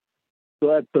jokes.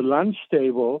 So at the lunch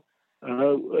table,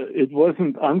 it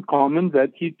wasn't uncommon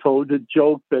that he told a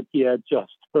joke that he had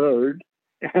just heard.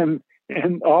 And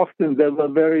often they were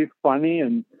very funny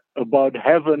and about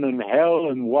heaven and hell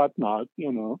and whatnot.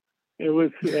 It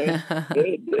was,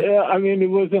 it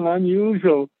was an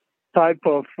unusual type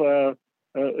of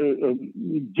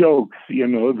jokes,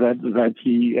 that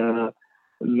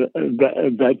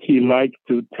he liked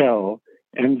to tell,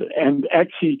 and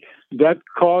actually that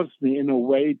caused me in a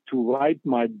way to write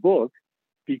my book,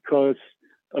 because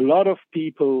a lot of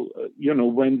people,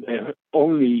 when they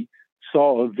only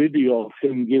saw a video of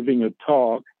him giving a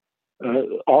talk,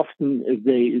 often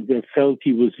they felt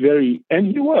he was very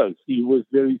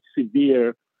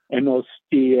severe and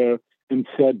austere, and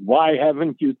said, "Why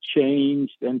haven't you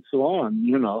changed?" and so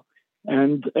on,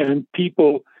 and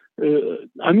people.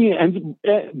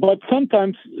 But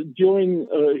sometimes during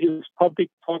his public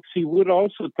talks, he would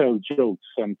also tell jokes.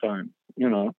 Sometimes,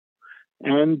 and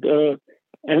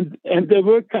they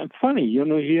were kind of funny.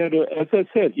 He had, as I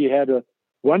said, he had a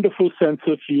wonderful sense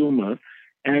of humor.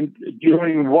 And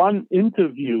during one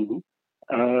interview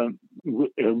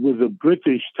with a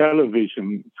British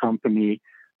television company,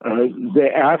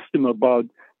 they asked him about.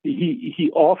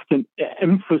 He often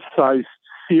emphasized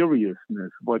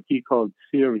seriousness, what he called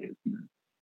seriousness.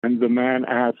 And the man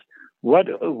asked, what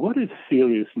is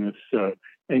seriousness, sir?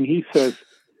 And he says,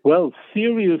 well,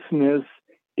 seriousness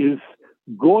is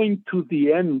going to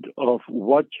the end of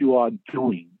what you are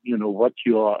doing, what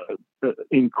you are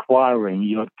inquiring,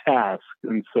 your task,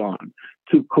 and so on,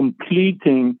 to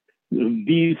completing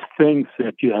these things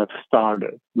that you have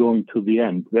started, going to the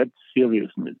end. That's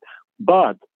seriousness.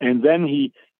 But, and then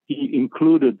he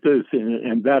included this,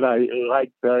 and that I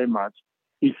like very much.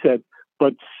 He said,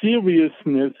 but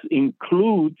seriousness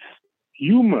includes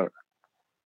humor,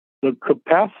 the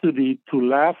capacity to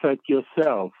laugh at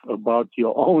yourself about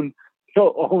your own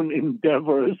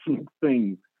endeavors and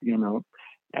things,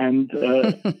 and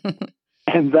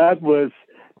and that was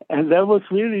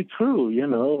really true. He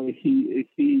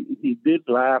did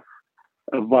laugh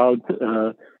about.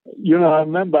 I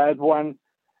remember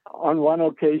on one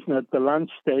occasion at the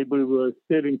lunch table, we were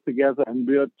sitting together and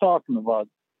we were talking about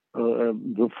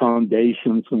the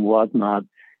foundations and whatnot.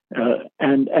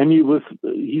 And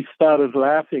he started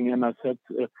laughing, and I said,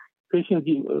 Christian,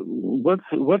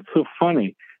 what's so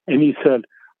funny? And he said,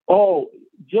 oh,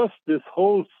 just this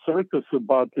whole circus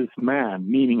about this man,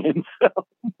 meaning himself.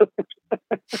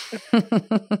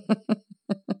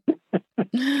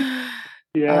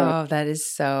 Yeah. Oh,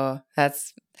 that's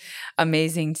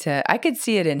amazing I could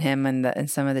see it in him and in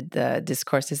some of the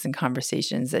discourses and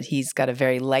conversations, that he's got a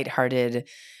very lighthearted,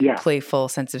 playful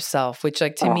sense of self, which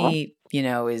to me,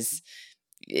 is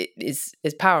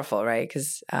powerful, right?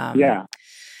 Because I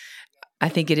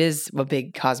think it is a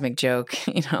big cosmic joke,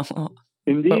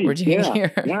 Indeed, what we're doing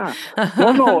here. Yeah.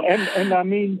 No, and I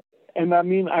mean,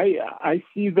 I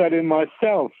see that in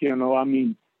myself,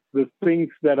 the things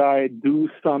that I do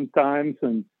sometimes,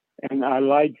 and I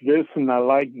like this and I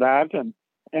like that,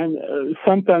 and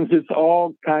sometimes it's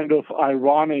all kind of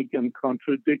ironic and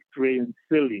contradictory and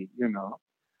silly,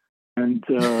 and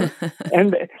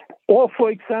or for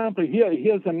example,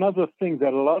 here's another thing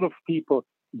that a lot of people,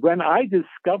 when I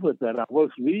discovered that, I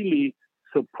was really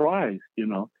surprised,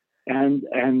 and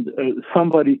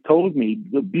somebody told me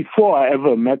before I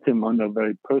ever met him on a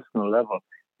very personal level,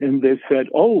 and they said,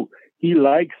 oh, he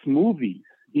likes movies.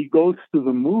 He goes to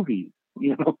the movies,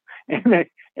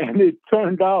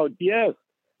 turned out, yes,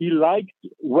 he liked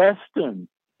Western,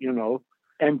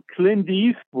 and Clint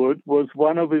Eastwood was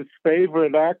one of his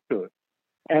favorite actors.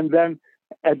 And then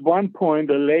at one point,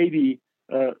 a lady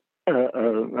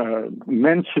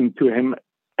mentioned to him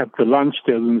at the lunch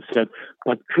table and said,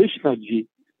 "But Krishnaji,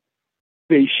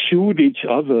 they shoot each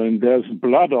other and there's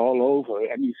blood all over."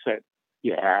 And he said,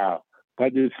 "Yeah,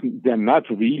 but they're not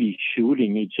really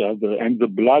shooting each other, and the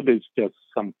blood is just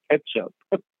some ketchup."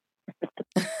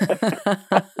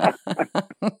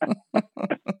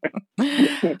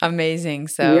 Amazing.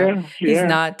 So he's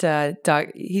not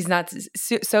he's not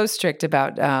so strict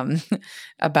about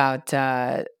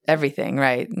everything,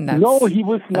 right? No, he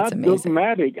was not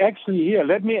dogmatic. Actually, here,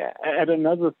 let me add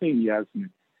another thing,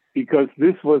 Yasmin, because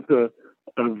this was a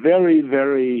very,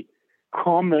 very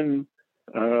common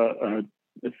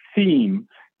theme,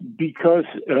 because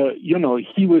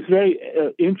he was very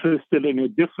interested in a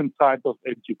different type of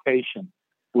education,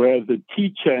 where the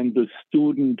teacher and the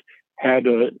student had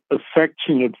a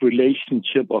affectionate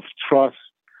relationship of trust,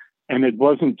 and it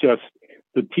wasn't just,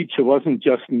 the teacher wasn't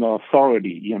just an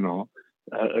authority,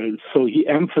 so he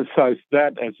emphasized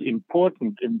that as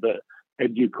important in the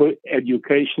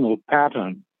educational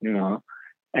pattern,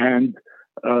 and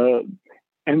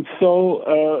so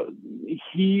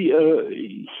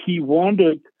he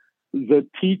wanted the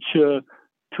teacher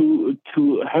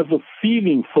to have a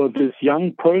feeling for this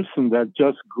young person that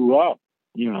just grew up,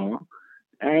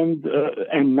 and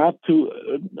not to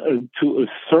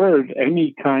assert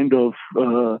any kind of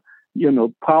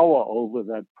power over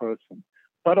that person.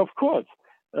 But of course,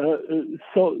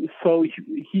 so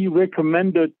he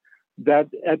recommended that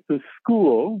at the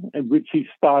school, in which he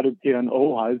started here in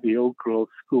Ojai, the Oak Grove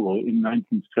School, in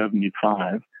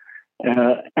 1975,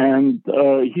 and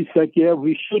he said, "Yeah,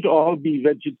 we should all be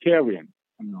vegetarian."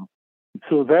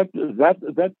 So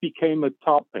that became a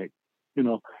topic,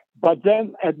 But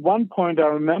then at one point, I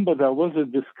remember there was a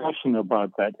discussion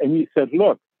about that, and he said,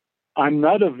 "Look, I'm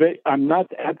not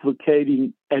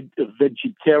advocating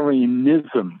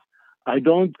vegetarianism. I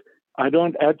don't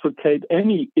advocate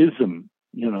any ism.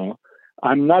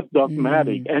 I'm not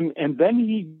dogmatic." And then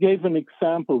he gave an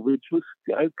example which was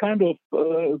kind of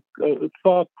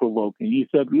thought provoking. He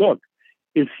said, "Look,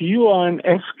 if you are an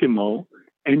Eskimo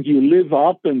and you live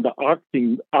up in the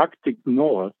Arctic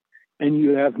North and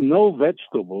you have no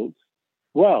vegetables,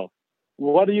 well,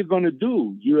 what are you going to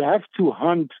do? You have to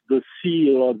hunt the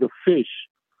seal or the fish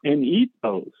and eat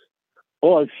those.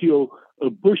 Or if you're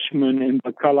a bushman in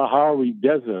the Kalahari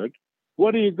Desert,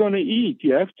 what are you going to eat?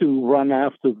 You have to run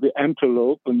after the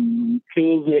antelope and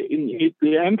eat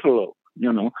the antelope,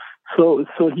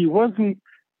 So he wasn't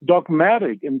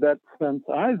dogmatic in that sense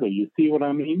either. You see what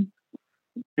I mean?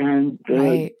 And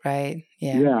right,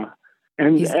 yeah.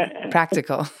 And he's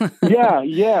practical. yeah.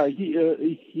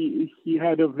 He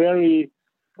had a very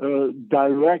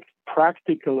direct,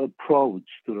 practical approach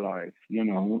to life,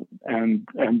 and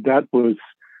that was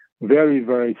very,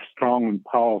 very strong and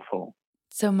powerful.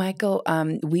 So, Michael,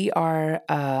 we are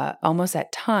almost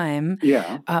at time.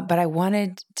 Yeah. But I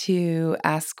wanted to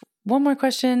ask one more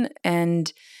question.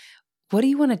 And what do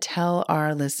you want to tell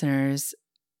our listeners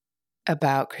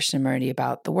about Krishnamurti,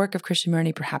 about the work of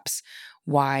Krishnamurti, perhaps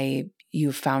why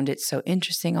you found it so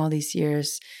interesting all these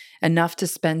years, enough to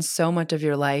spend so much of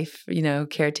your life,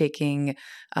 caretaking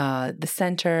the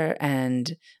center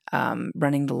and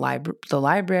running the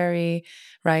library,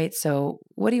 right? So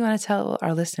what do you want to tell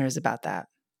our listeners about that?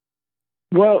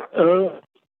 Well,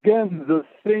 again, the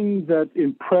thing that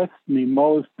impressed me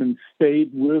most and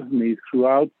stayed with me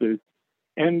throughout this,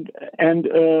 and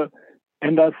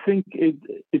I think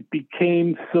it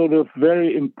became sort of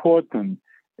very important.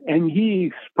 And he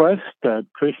expressed that,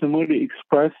 Krishnamurti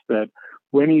expressed that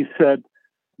when he said,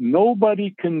 "Nobody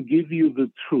can give you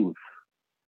the truth.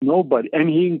 Nobody." And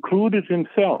he included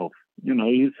himself.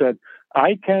 He said,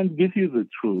 "I can't give you the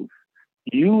truth.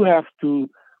 You have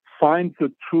to find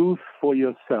the truth for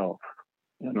yourself,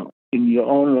 in your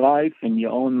own life, in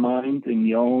your own mind, in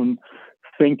your own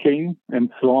thinking,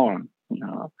 and so on."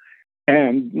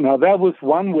 And now that was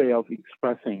one way of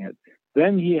expressing it.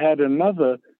 Then he had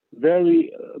another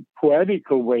very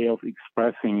poetical way of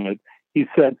expressing it. He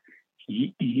said,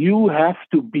 "You have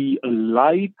to be a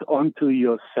light unto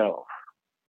yourself.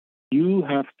 You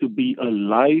have to be a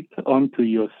light unto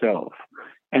yourself.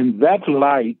 And that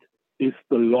light is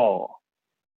the law.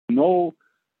 No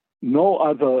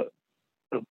other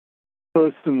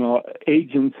person or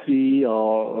agency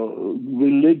or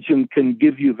religion can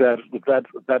give you that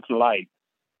light,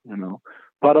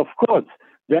 But of course,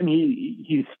 then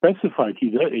he specified.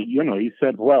 He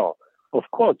said, well, of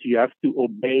course you have to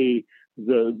obey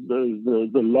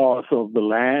the laws of the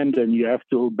land, and you have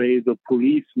to obey the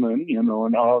policeman, and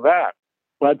all that.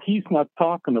 But he's not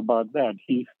talking about that.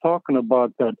 He's talking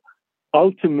about that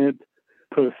ultimate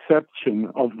perception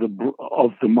of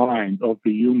the mind of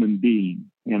the human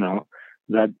being.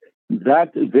 That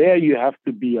there you have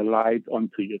to be a light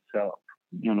unto yourself.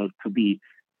 To be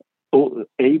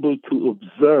able to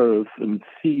observe and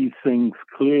see things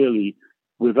clearly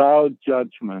without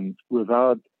judgment,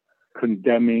 without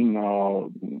condemning or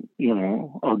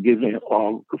giving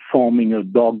or forming a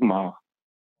dogma.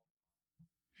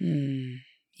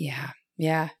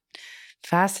 Yeah.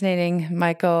 Fascinating,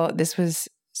 Michael. This was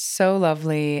so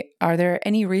lovely. Are there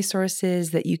any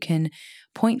resources that you can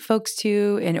point folks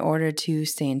to in order to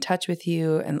stay in touch with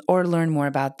you or learn more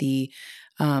about the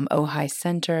Ojai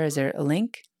Center? Is there a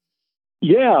link?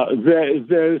 Yeah,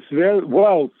 there's very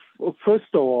well.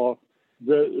 First of all,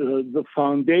 the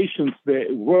foundations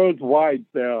worldwide.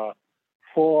 There are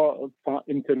 4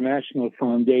 international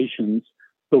foundations.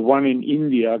 The one in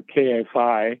India,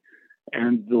 KFI,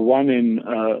 and the one in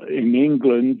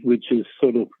England, which is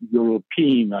sort of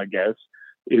European, I guess,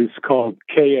 is called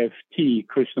KFT,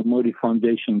 Krishnamurti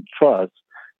Foundation Trust.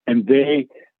 And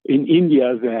in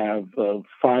India, they have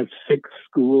 5, 6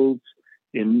 schools.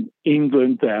 In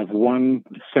England, they have one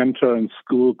center and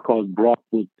school called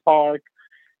Broadwood Park.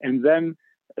 And then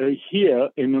here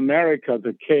in America,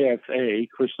 the KFA,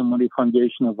 Krishnamurti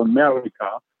Foundation of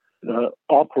America,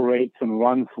 operates and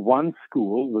runs one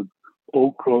school, the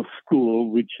Oak Grove School,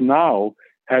 which now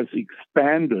has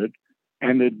expanded,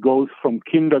 and it goes from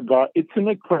kindergarten. It's an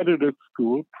accredited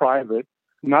school, private,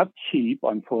 not cheap,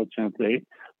 unfortunately,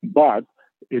 but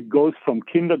it goes from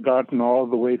kindergarten all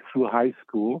the way through high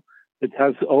school. It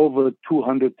has over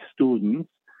 200 students,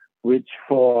 which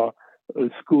for a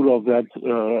school of that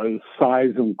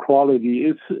size and quality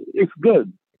is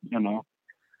good,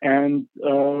 and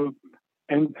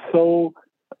so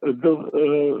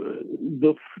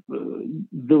the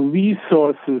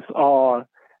resources are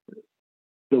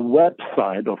the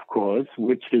website, of course,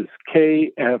 which is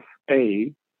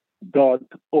kfa.org,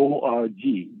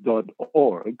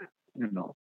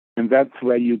 and that's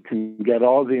where you can get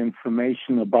all the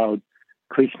information about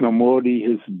Krishnamurti,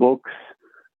 his books,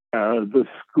 the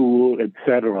school,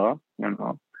 etc.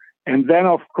 And then,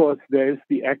 of course, there's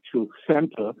the actual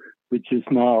center, which is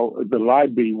now the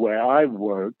library where I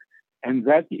work, and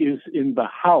that is in the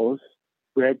house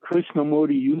where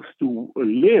Krishnamurti used to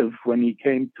live when he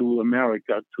came to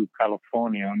America, to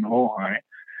California and Ojai.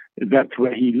 That's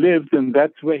where he lived, and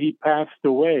that's where he passed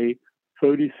away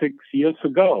 36 years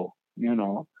ago.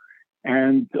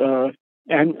 And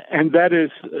that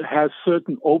has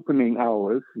certain opening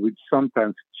hours, which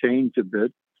sometimes change a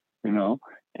bit,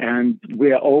 and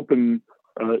we're open,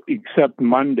 except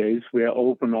Mondays, we're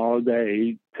open all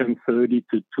day, 10:30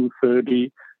 to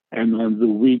 2:30, and on the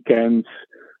weekends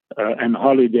and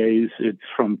holidays, it's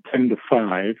from 10 to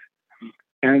 5.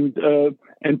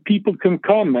 And people can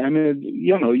come, and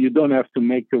you don't have to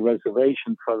make a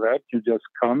reservation for that. You just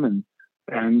come and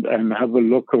have a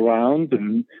look around,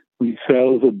 and we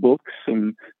sell the books,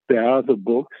 and there are the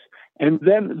books. And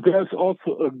then there's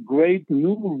also a great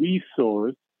new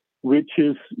resource, which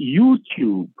is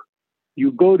YouTube.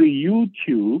 You go to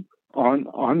YouTube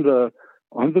on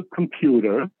the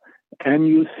computer, and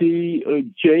you see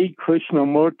J.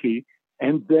 Krishnamurti,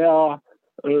 and there are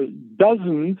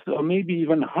dozens, or maybe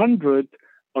even 100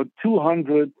 or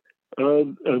 200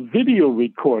 video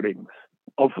recordings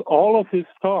of all of his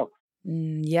talks.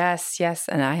 Yes,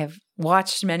 and I have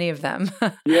watched many of them.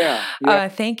 Yeah.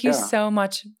 Thank you so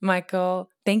much, Michael.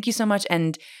 Thank you so much.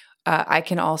 And I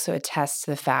can also attest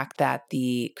to the fact that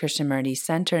the Krishnamurti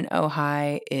Center in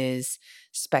Ojai is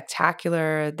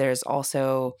spectacular. There's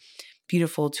also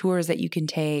beautiful tours that you can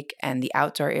take, and the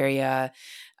outdoor area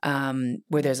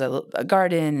where there's a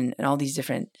garden and all these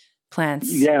different plants.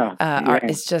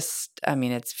 It's just,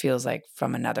 it feels like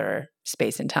from another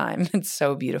space and time. It's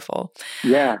so beautiful.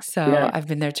 I've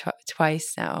been there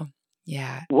twice now.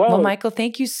 Yeah. Well, Michael,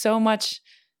 thank you so much.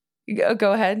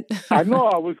 Go ahead. I know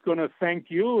I was going to thank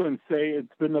you and say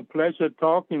it's been a pleasure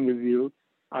talking with you.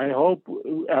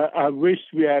 I wish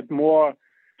we had more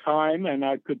time and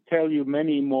I could tell you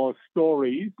many more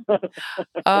stories.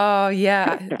 Oh,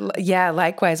 yeah. Yeah,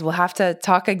 likewise. We'll have to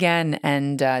talk again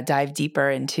and dive deeper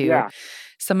into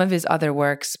some of his other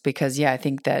works because, I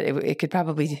think that it could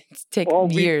probably take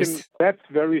years. That's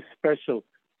very special.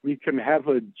 We can have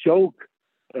a joke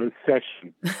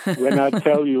session when I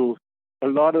tell you a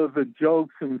lot of the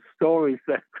jokes and stories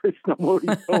that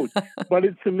Krishnamurti told. But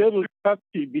it's a little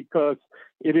touchy because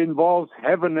it involves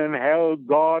heaven and hell,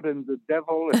 God and the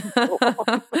devil, and so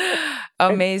on.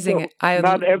 Amazing. So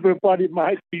not everybody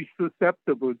might be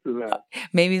susceptible to that.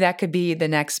 Maybe that could be the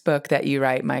next book that you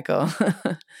write, Michael.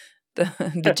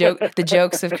 the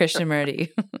jokes of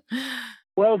Krishnamurti.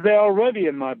 Well, they're already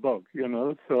in my book,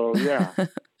 so yeah.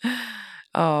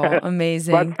 Oh,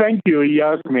 amazing. But thank you,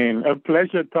 Yasmin. A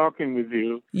pleasure talking with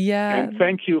you. Yeah. And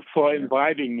thank you for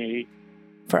inviting me.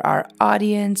 For our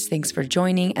audience, thanks for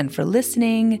joining and for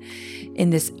listening.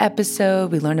 In this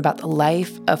episode, we learned about the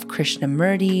life of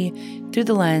Krishnamurti through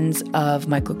the lens of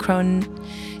Michael Cronin.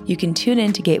 You can tune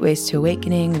in to Gateways to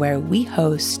Awakening, where we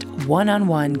host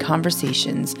one-on-one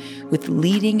conversations with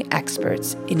leading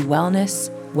experts in wellness,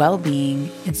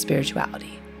 well-being, and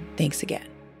spirituality. Thanks again.